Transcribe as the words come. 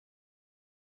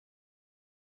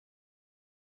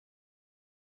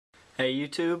Hey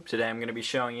YouTube, today I'm going to be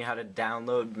showing you how to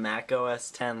download macOS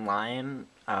 10 Lion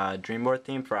Dreamboard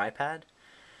theme for iPad.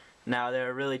 Now there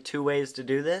are really two ways to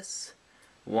do this.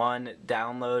 One,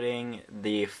 downloading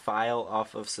the file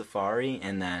off of Safari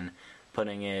and then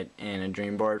putting it in a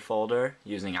Dreamboard folder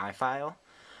using iFile.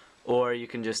 Or you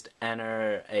can just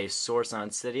enter a source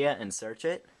on Cydia and search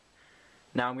it.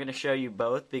 Now I'm going to show you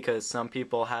both because some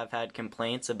people have had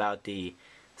complaints about the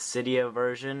Cydia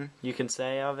version, you can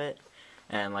say, of it.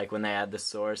 And like when they add the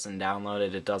source and download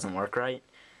it, it doesn't work right.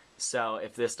 So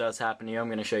if this does happen to you, I'm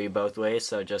going to show you both ways,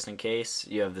 so just in case,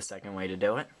 you have the second way to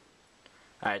do it.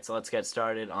 Alright, so let's get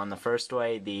started on the first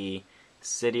way, the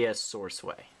Cydia source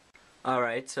way.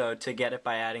 Alright, so to get it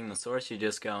by adding the source, you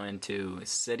just go into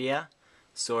Cydia,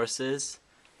 Sources,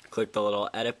 click the little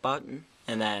edit button,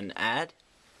 and then add.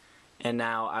 And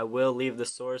now I will leave the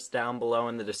source down below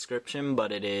in the description,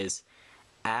 but it is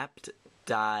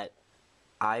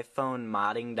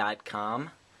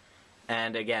apt.iphonemodding.com,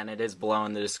 and again, it is below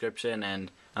in the description, and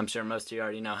I'm sure most of you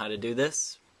already know how to do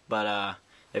this, but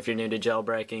if you're new to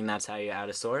jailbreaking, that's how you add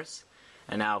a source.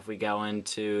 And now if we go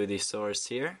into the source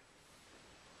here,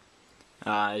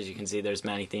 as you can see there's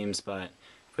many themes, but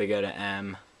if we go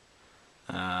to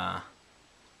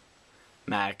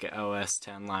Mac OS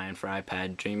 10 Lion for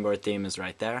iPad, Dreamboard theme is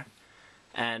right there.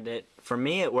 And for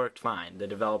me it worked fine. The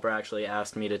developer actually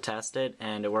asked me to test it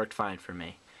and it worked fine for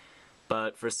me.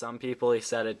 But for some people he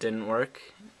said it didn't work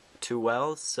too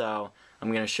well, so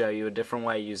I'm going to show you a different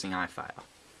way using iFile.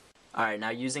 Alright,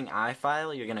 now using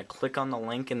iFile, you're going to click on the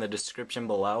link in the description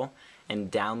below and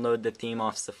download the theme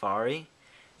off Safari.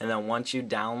 And then once you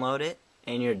download it,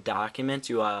 in your documents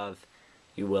you will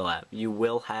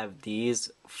have these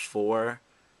five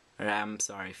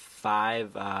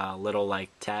little like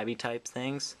tabby type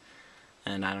things,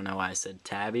 and I don't know why I said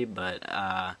tabby, but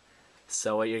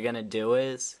so what you're gonna do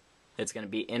is it's gonna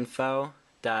be info.plist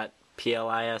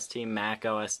Mac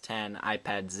OS 10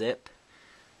 iPad zip,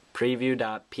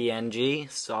 preview.png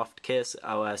softkiss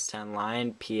OS 10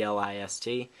 Lion plist,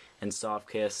 and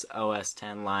softkiss OS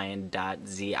 10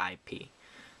 Lion.zip.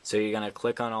 So you're gonna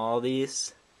click on all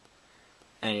these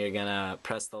and you're gonna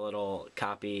press the little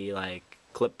copy like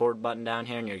clipboard button down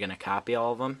here, and you're gonna copy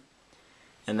all of them,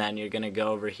 and then you're gonna go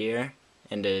over here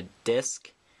into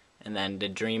disk and then to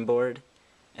Dreamboard,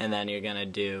 and then you're gonna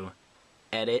do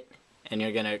edit, and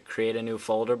you're gonna create a new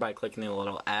folder by clicking the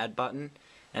little add button.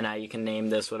 And now you can name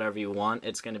this whatever you want.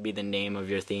 It's gonna be the name of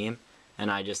your theme,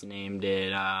 and I just named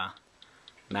it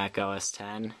Mac OS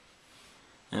 10,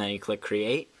 and then you click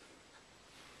create,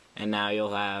 and now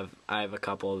you'll have, I have a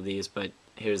couple of these, but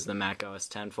here's the Mac OS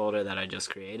 10 folder that I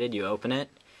just created. You open it,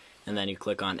 and then you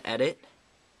click on edit,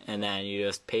 and then you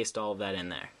just paste all of that in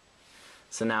there.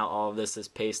 So now all of this is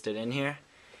pasted in here,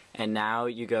 and now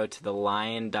you go to the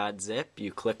lion.zip,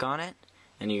 you click on it,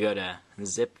 and you go to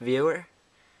zip viewer,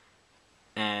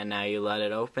 and now you let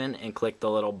it open and click the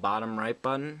little bottom right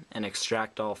button and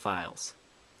extract all files.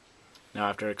 Now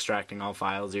after extracting all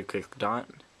files, you click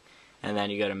done, and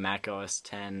then you go to Mac OS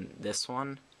 10, this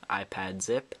one, iPad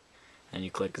zip, and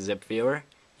you click zip viewer,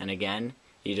 and again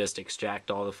you just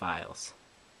extract all the files.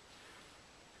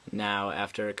 Now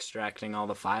after extracting all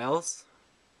the files,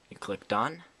 you click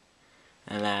done,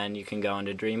 and then you can go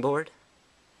into Dreamboard,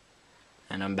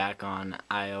 and I'm back on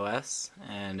iOS,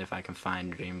 and if I can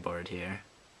find Dreamboard here,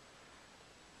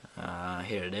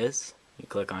 here it is. You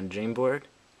click on Dreamboard,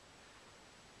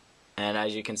 and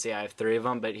as you can see I have 3 of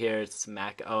them, but here it's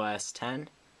Mac OS 10,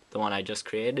 the one I just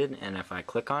created, and if I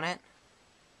click on it,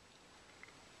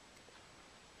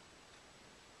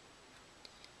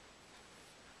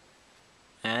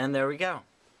 and there we go.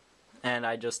 And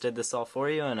I just did this all for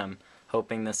you, and I'm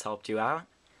hoping this helped you out.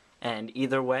 And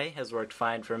either way has worked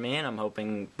fine for me, and I'm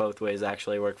hoping both ways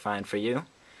actually work fine for you.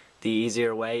 The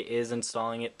easier way is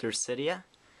installing it through Cydia.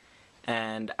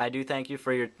 And I do thank you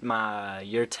for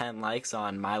your 10 likes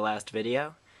on my last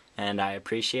video, and I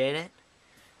appreciate it.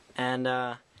 And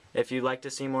if you'd like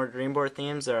to see more Dreamboard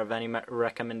themes or have any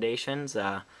recommendations,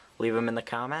 leave them in the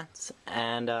comments.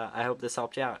 And I hope this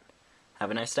helped you out. Have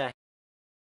a nice day.